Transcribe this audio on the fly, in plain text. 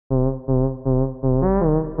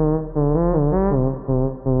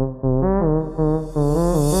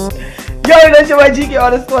again, it's your boy GK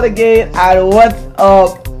on the spot again. And what's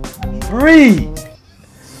up, Brie?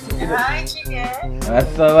 Hi, GK.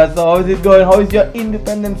 What's up? How is it going? How is your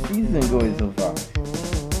independent season going so far?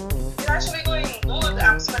 It's actually going good.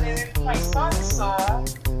 I'm spending it with my son, so.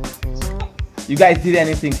 You guys did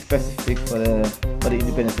anything specific for the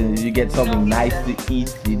independence season? Did you get something nice to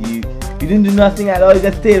eat? You didn't do nothing at all? You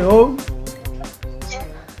just stayed home? Yeah.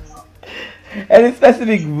 Any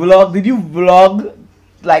specific vlog? Did you vlog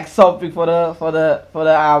like something for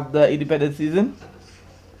the independent season?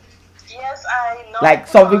 Yes, I know. Like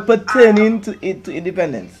something pertaining to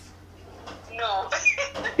independence? No.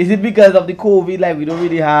 Is it because of the COVID? Like we don't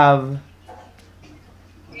really have.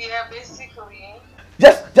 Yeah, basically.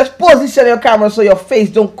 Just position your camera so your face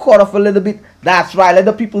don't cut off a little bit. That's right. Let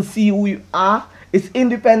the people see who you are. It's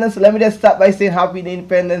independence. So let me just start by saying happy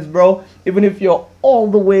independence, bro. Even if you're all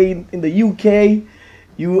the way in the UK,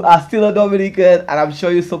 you are still a Dominican, and I'm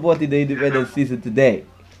sure you supported the independence season today.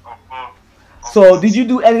 So did you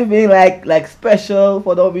do anything like special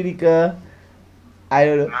for Dominica? I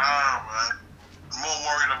don't know. Nah, man. I'm more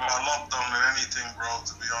worried about lockdown than anything, bro.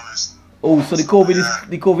 To be honest. Oh, so the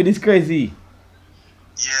COVID is crazy.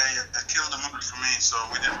 Yeah, it killed the mood for me, so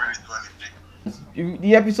we didn't really do anything.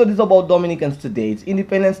 The episode is about Dominicans today. It's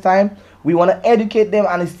Independence time. We want to educate them,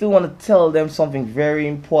 and I still want to tell them something very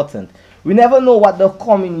important. We never know what the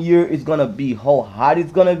coming year is going to be, how hard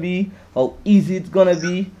it's going to be, how easy it's going to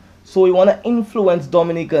be. So we want to influence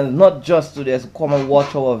Dominicans, not just to just come and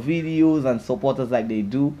watch our videos and support us like they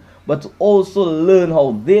do, but to also learn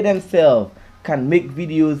how they themselves can make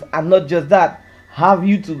videos, and not just that, have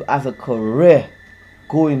YouTube as a career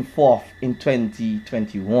going forth in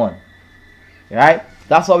 2021. Right?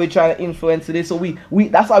 That's why we're trying to influence today. So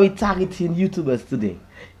that's why we're targeting YouTubers today.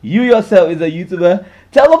 You yourself is a YouTuber.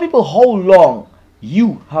 Tell the people how long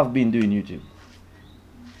you have been doing YouTube.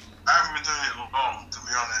 I haven't been doing it long, to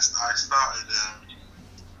be honest. I started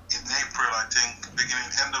in April, I think,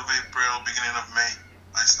 end of April, beginning of May.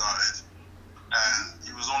 I started, and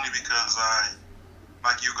it was only because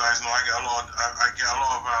like you guys know, I get a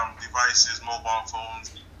lot of devices, mobile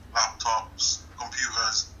phones, laptops,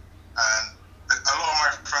 computers, and a lot of my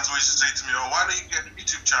friends always say to me, "Oh, why don't you get a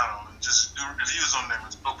YouTube channel and just do reviews on them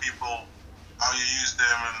and tell people how you use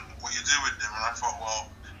them and what you do with them?" And I thought, well,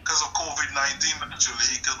 because of COVID-19,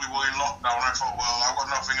 actually, because we were in lockdown, I thought, well, I've got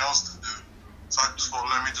nothing else to do, so I just thought,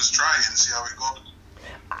 let me just try it and see how it goes.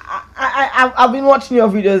 I've been watching your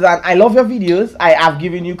videos, and I love your videos. I've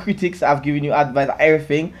given you critics, I've given you advice,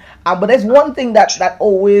 everything. But there's one thing that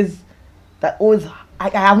always I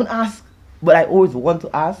haven't asked, but I always want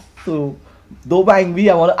to ask. So don't mind me.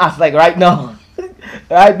 I want to ask like right now.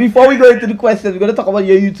 Right, before we go into the questions, we're going to talk about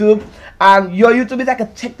your YouTube. And your YouTube is like a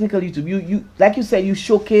technical YouTube. You like you said, you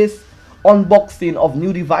showcase unboxing of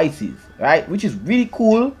new devices, right? Which is really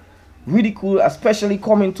cool, especially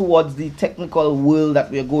coming towards the technical world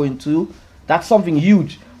that we're going to. That's something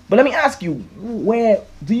huge. But let me ask you, where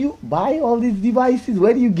do you buy all these devices?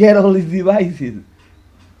 Where do you get all these devices?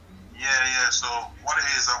 Yeah. So what it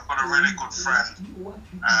is, I've got a really good friend,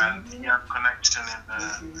 and he has a connection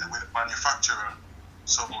with a manufacturer.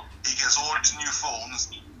 So he gets all these new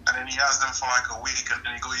phones, and then he has them for like a week, and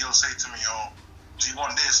then he'll say to me, "Oh, do you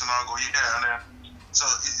want this?" And I'll go, "Yeah." And then so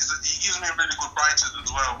he gives me really good prices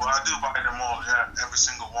as well. But I do buy them all, every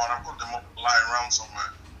single one. I've got them all lying around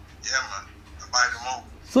somewhere. Yeah, man, I buy them all.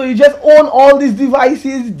 So you just own all these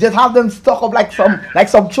devices, just have them stuck up like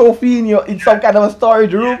some trophy in some kind of a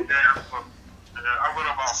storage room? Yeah, I've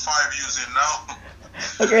got about 5 using now.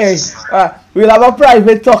 Okay, we'll have a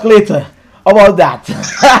private talk later about that.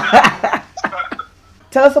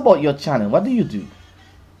 Tell us about your channel. What do you do?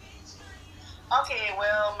 Okay,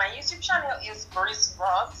 well, my YouTube channel is Brie's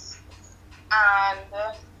Vlogs, and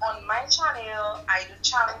on my channel, I do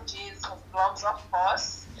challenges of vlogs, of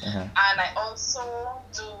course, and I also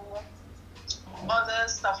do other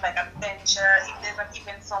stuff like adventure. If there's an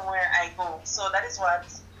event somewhere, I go. So that is what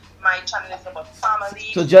my channel is about: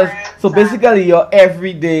 family. So basically your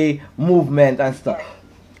everyday movement and stuff. Yeah.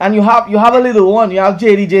 And you have a little one. You have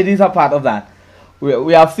JD. JD is a part of that.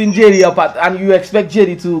 We have seen JD a part, and you expect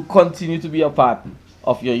JD to continue to be a part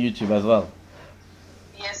of your YouTube as well.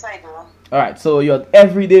 Yes, I do. All right. So your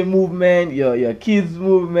everyday movement, your kids'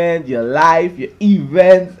 movement, your life, your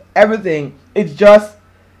events, everything. It's just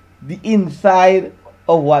the inside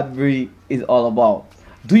of what Brie is all about.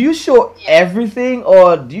 Do you show everything,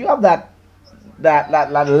 or do you have that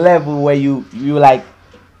level where you like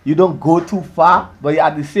you don't go too far, but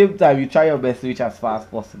at the same time you try your best to reach as far as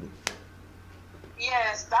possible?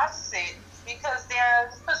 Yes, that's it. Because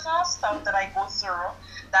there's personal stuff that I go through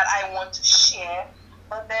that I want to share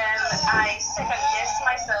but then I second guess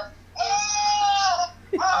myself.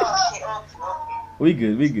 Okay. We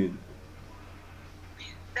good.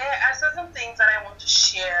 There are certain things that I want to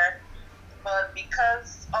share, but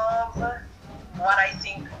because of what I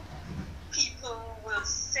think people will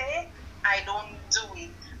say, I don't do it.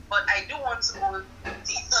 But I do want to go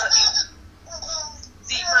deeper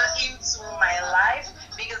into my life,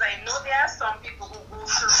 because I know there are some people who go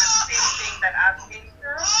through the same thing that I've been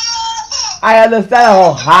through. I understand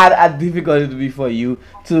how hard and difficult it will be for you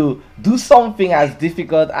to do something as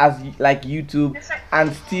difficult as like YouTube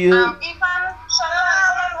and still. Shall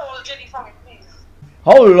I hold Jenny for me, please?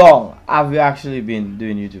 How long have you actually been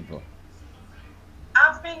doing YouTube for?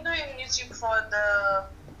 I've been doing YouTube for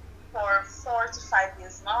 4 to 5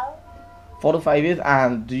 years now. 4 to 5 years,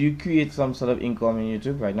 and do you create some sort of income in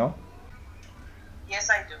YouTube right now? Yes,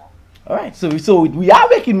 I do. All right, so we are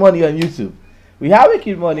making money on YouTube. We are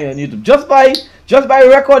making money on YouTube just by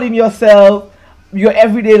recording yourself, your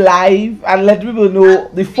everyday life, and let people know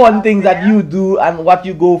the fun things that you do and what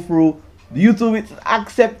you go through. YouTube is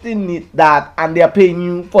accepting that, and they are paying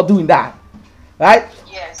you for doing that, right?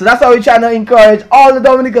 Yes. So that's how we're trying to encourage all the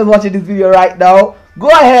Dominicans watching this video right now. Go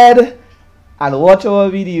ahead and watch our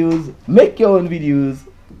videos, make your own videos,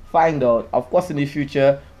 find out. Of course, in the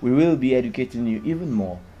future, we will be educating you even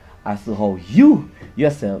more as to how you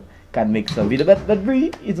yourself can make some video. But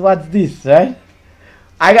Brie, it's what's this, right?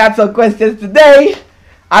 I got some questions today.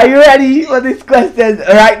 Are you ready for these questions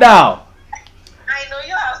right now? I know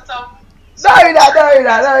you have some. Sorry that.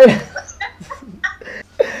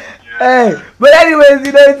 Hey, but anyways,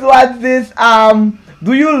 it's what's this.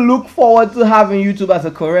 Do you look forward to having YouTube as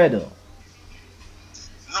a career though?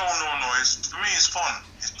 No. For me, it's fun.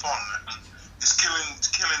 It's fun. It's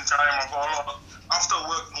killing time. I got a lot. After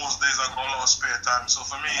work, most days I got a lot of spare time. So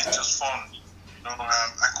for me, it's just fun.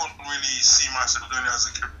 I couldn't really see myself doing it as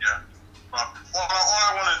a career. But all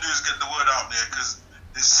I want to do is get the word out there, because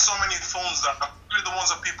there's so many phones that are really the ones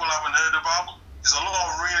that people haven't heard about. There's a lot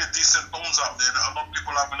of really decent phones out there that a lot of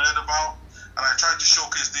people haven't heard about, and I try to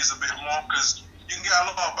showcase these a bit more, because you can get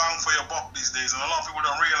a lot of bang for your buck these days, and a lot of people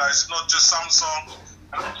don't realize it's not just Samsung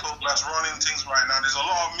that's running things right now. There's a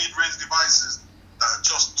lot of mid-range devices that are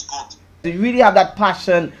just good. You really have that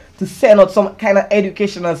passion to send out some kind of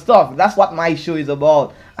educational stuff. That's what my show is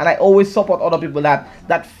about, and I always support other people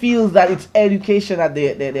that feels that it's education that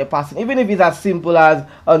they're passing, even if it's as simple as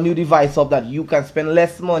a new device up that you can spend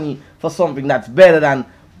less money for something that's better than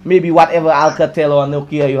maybe whatever Alcatel or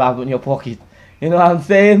Nokia you have in your pocket. You know what I'm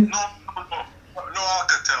saying? No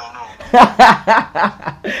Alcatel, no.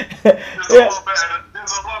 There's a lot better than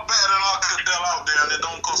Alcatel out there, and they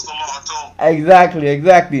don't cost a lot at all.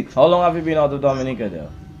 Exactly. How long have you been out of Dominica though?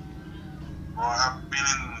 Well, I've been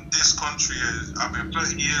in this country, I've been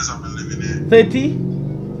 30 years I've been living here. 30?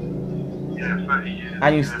 Yeah, 30 years.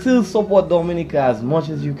 And you still support Dominica as much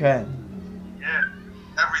as you can? Yeah,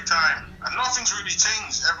 every time. And nothing's really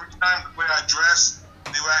changed. Every time, the way I dress,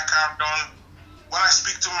 the way I carry on. When I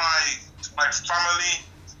speak to my family,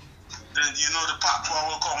 then the patois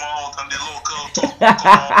will come out and the local talk will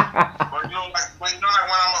come out. But when I'm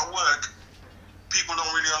at work, people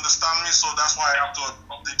don't really understand me, so that's why I have to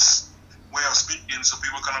adopt this way of speaking so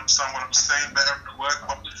people can understand what I'm saying better at work.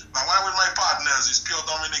 But now when I'm with my partners, it's pure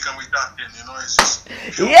Dominican with that thing, it's just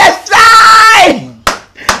pure. Yes, I!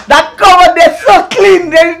 That cover there so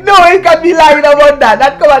clean, there's no way you can be lying about that.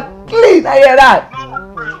 That cover clean, I hear that.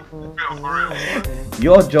 No, for real.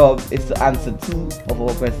 Your job is to answer 2 of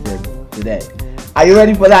our questions today. Are you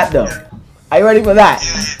ready for that though? Are you ready for that?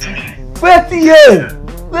 Yeah. 30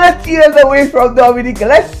 years away from Dominica.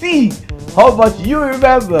 Let's see how much you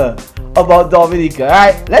remember about Dominica.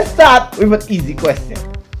 Alright, let's start with an easy question.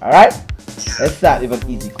 Alright? Let's start with an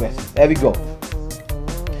easy question. There we go.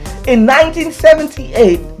 In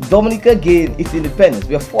 1978, Dominica gained its independence.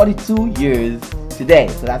 We are 42 years today.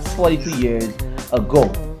 So that's 42 years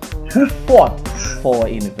ago. Who fought for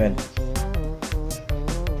independence?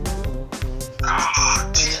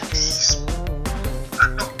 Jeez. I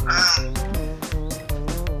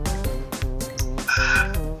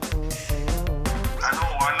know.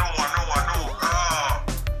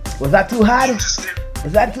 Was that too hard?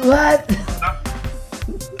 Was that too hard?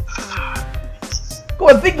 Go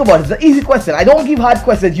on, think about it. It's an easy question. I don't give hard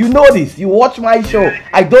questions. You know this. You watch my show.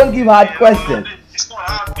 I don't give hard questions. It's not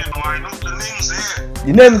hard, I know the name's there.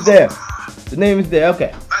 The name is there. The name is there.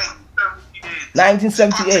 Okay.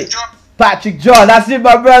 1978. Patrick John. That's it,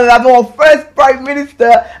 my brother. That's our first Prime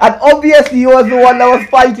Minister. And obviously, he was the one that was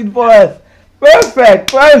fighting for us.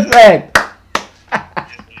 Perfect.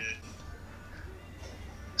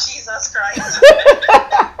 Jesus Christ.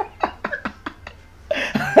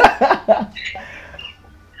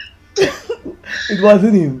 It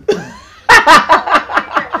wasn't him.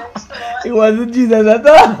 It wasn't Jesus at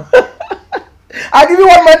all. I'll give you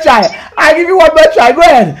one more try. Go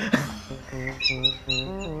ahead.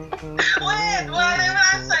 Wait, whatever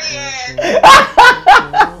answer yet.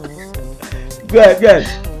 Good.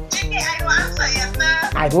 JK, I don't answer yet, sir.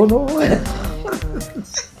 I don't know.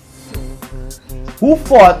 Who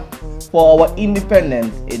fought for our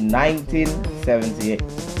independence in 1978?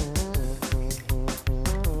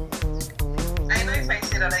 I know if I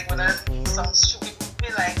say that, I'm gonna sound stupid. Be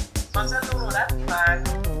like, but I don't know that man.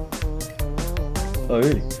 Oh,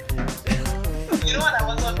 really? You know what that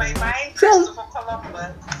was on my mind? Tell- Christopher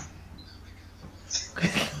Columbus.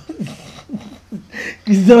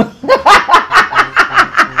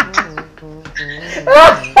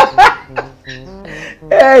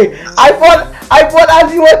 Hey, I thought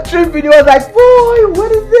as you were tripping, you was like, boy,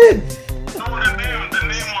 what is this? No, the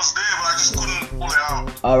name was there, but I just couldn't pull it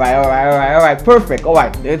out. All right, perfect. All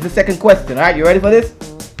right, there's the second question. All right, you ready for this?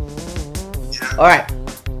 Yeah. All right,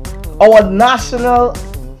 our national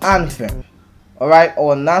anthem. All right,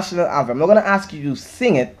 our national anthem. I'm not gonna ask you to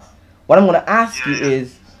sing it. What I'm gonna ask you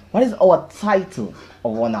is, what is our title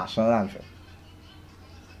of our national anthem?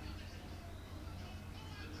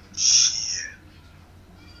 Shit.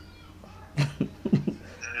 I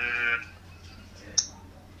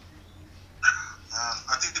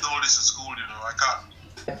think the oldest in school, you know. I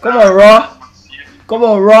can't. Come on, Raw. Come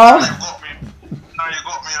on, Raw. You got me. Now you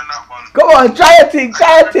got me on that one. Come on, try a thing.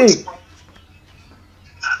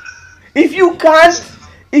 If you can't,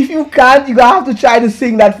 you're gonna have to try to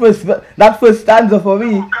sing that first stanza for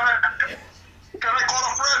me. Can I call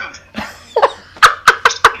a friend?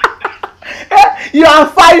 You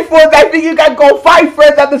have 5 phones. I think you can call 5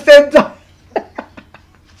 friends at the same time.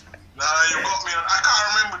 Nah, you got me on. I can't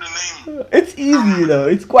remember the name. It's easy, you know.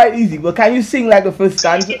 It's quite easy. But can you sing like the first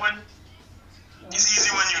stanza? It's easy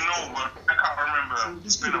when you know, but I can't remember.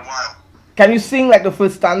 It's been a while. Can you sing like the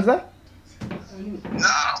first stanza?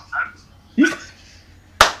 Nah.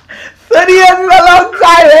 30 years is a long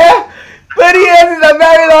time, eh? 30 years is a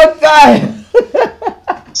very long time.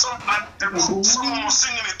 Someone was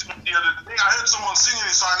singing it the other day. I heard someone singing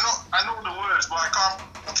it, so I know the words, but I can't.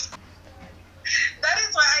 That is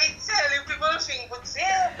why I tell you, people think, but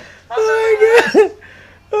yeah. Oh my god.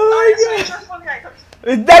 Oh my god. God.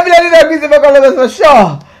 It's definitely not Christopher Columbus for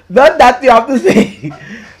sure. Not that you have to say.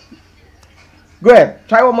 Go ahead.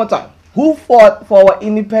 Try one more time. Who fought for our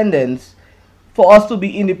independence? For us to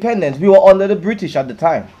be independent. We were under the British at the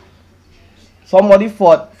time. Somebody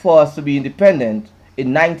fought for us to be independent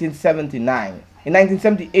in 1979. In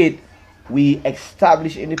 1978, we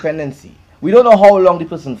established independency. We don't know how long the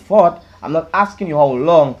person fought. I'm not asking you how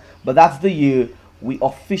long, but that's the year we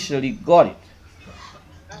officially got it.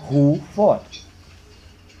 Who fought?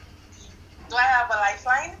 Do I have a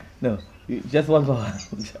lifeline? No, just one more.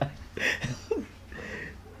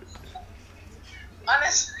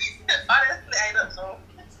 Honestly, I don't know.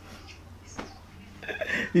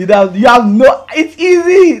 You have no. It's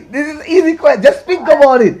easy. This is easy question. Just think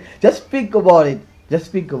about it.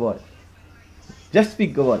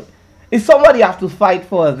 If somebody has to fight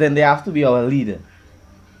for us, then they have to be our leader.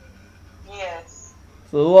 Yes.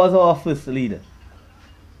 So who was our first leader?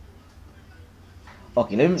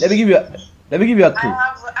 Okay, let me give you a clue.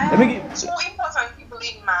 I have two important people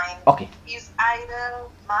in mind. Okay. Is either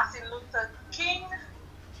Martin Luther King,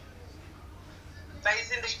 that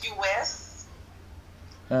is in the US,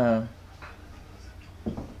 and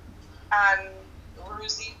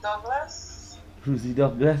Rosie Douglas.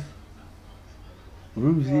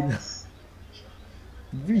 Yes.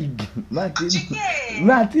 Big Martin Chicken.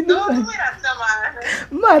 Martin Don't do Luther it after,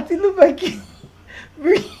 man. Martin Luther King.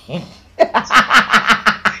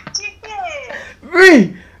 Chicken.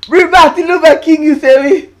 Brie Martin Luther King, you say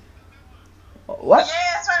me? What?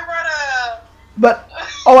 Yes, my brother. But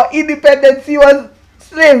our independence was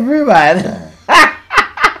slavery, man.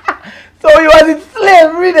 So he was in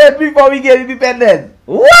slavery then before we get independence.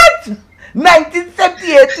 What?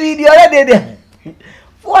 1978 we the other day.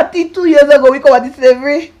 42 years ago we come out in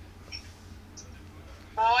slavery.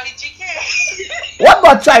 Boy, chicken. One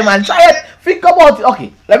more try, man. Try it. Think about it.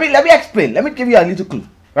 Okay, let me explain. Let me give you a little clue.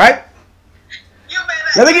 Right?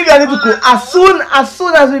 Let me give you a little clue. As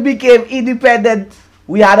soon as we became independent,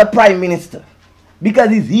 we had a prime minister.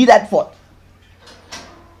 Because it's he that fought.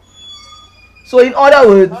 So in other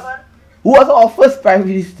words, who was our first prime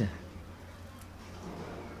minister?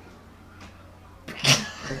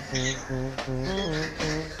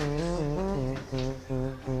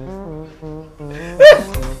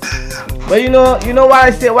 But you know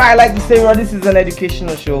why I like to say, well, this is an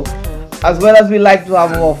educational show. as well as we like to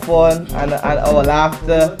have our fun and our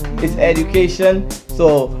laughter, it's education.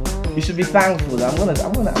 So you should be thankful. I'm gonna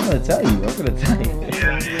tell you.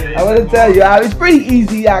 It's pretty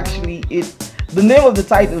easy actually. The name of the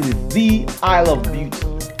title is The Isle of Beauty.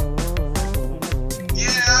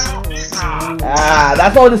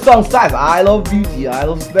 That's how the song starts. I love beauty, I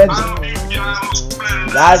love splendor.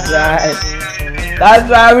 That's right. That's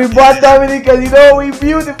right. We bought Dominica. You know we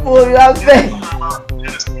beautiful. You know what I'm saying?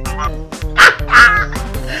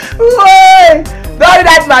 Why? Sorry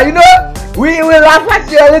that man. You know we will laugh at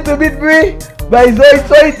you a little bit, Brie, but it's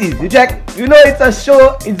so it is. You check. You know it's a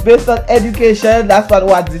show. It's based on education. That's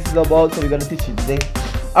what this is about. So we're gonna teach you today.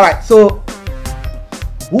 All right. So.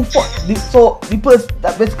 The person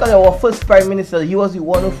that basically our first prime minister, he was the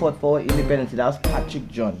one who fought for independence. That was Patrick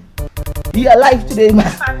John. He alive today, man.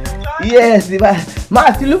 Yes,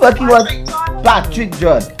 Martin Luther King was Patrick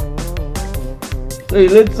John. So you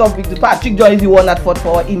learned something. Patrick John is the one that fought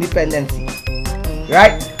for our independence,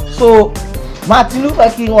 right? So Martin Luther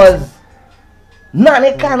King was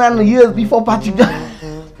years before Patrick John.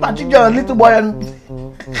 Patrick John, a little boy, and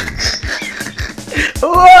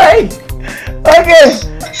okay.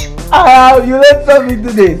 You learned something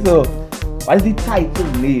today. So, what is the title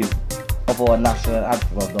name of our national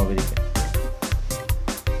anthem of Dominica?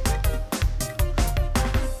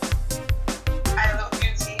 I Love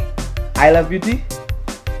Beauty. I Love Beauty?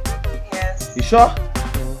 Yes. You sure?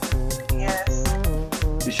 Yes.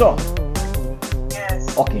 You sure?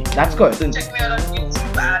 Yes. Okay, that's good. Check me out on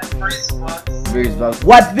YouTube at Brie.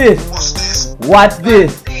 What's this? What's this? What's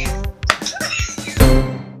this?